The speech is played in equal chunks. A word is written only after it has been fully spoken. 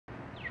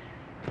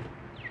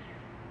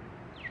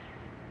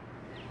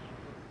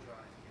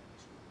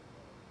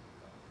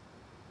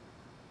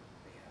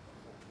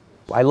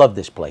I love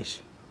this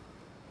place.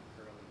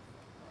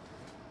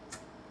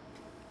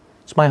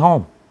 It's my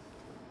home.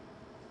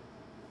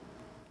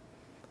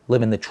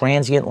 Living the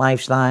transient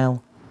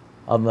lifestyle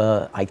of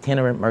an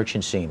itinerant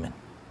merchant seaman.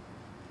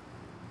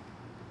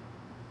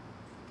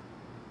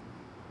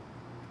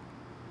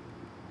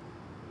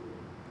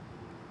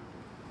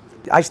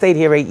 I stayed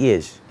here 8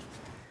 years.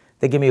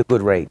 They give me a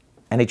good rate,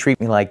 and they treat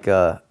me like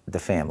the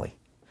family.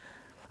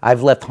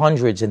 I've left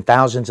hundreds and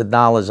thousands of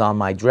dollars on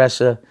my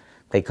dresser.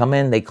 They come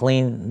in, they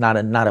clean, not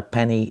a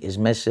penny is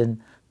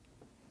missing.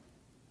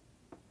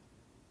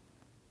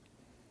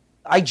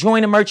 I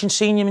joined the Merchant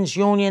Seaman's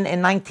Union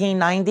in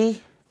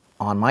 1990.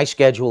 On my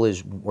schedule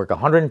is work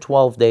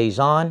 112 days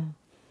on,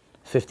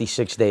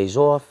 56 days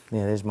off.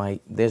 Yeah,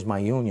 there's my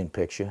union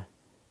picture.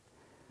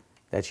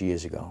 That's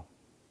years ago.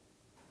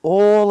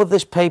 All of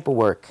this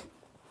paperwork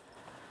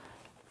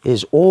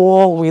is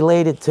all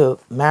related to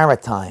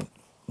maritime,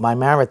 my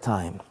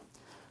maritime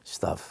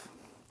stuff.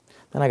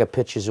 Then I got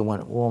pictures of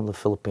all the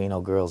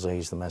Filipino girls I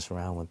used to mess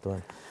around with,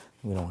 but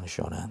we don't want to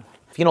show that.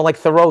 You know, like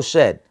Thoreau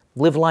said,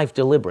 live life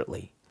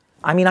deliberately.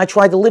 I mean, I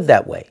tried to live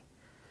that way,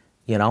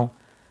 you know?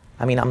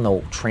 I mean, I'm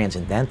no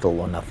transcendental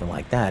or nothing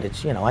like that.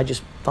 It's, you know, I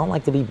just don't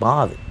like to be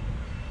bothered.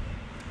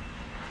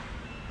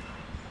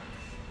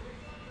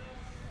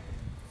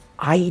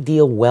 I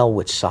deal well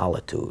with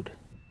solitude.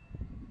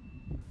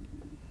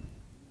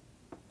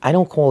 I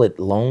don't call it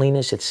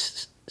loneliness,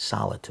 it's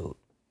solitude.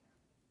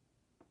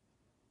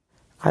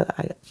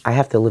 I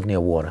have to live near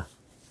water.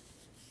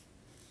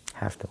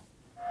 Have to.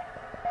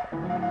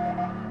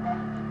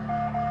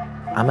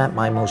 I'm at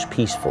my most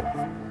peaceful.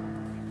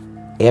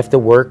 After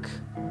work,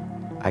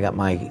 I got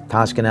my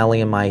Toscanelli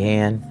in my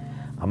hand.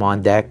 I'm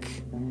on deck.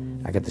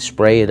 I got the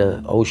spray of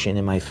the ocean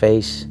in my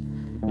face.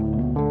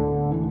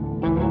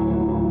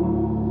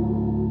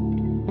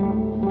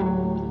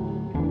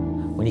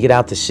 When you get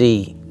out to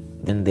sea,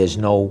 then there's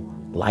no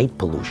light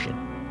pollution.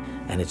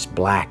 And it's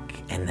black,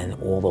 and then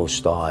all those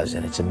stars,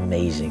 and it's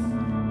amazing.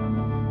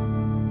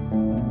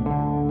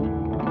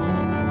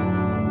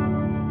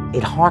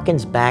 It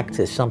harkens back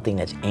to something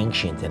that's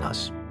ancient in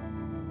us.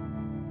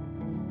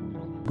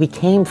 We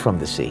came from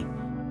the sea.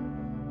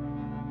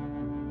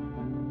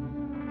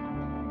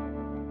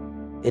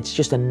 It's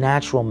just a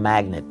natural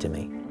magnet to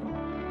me.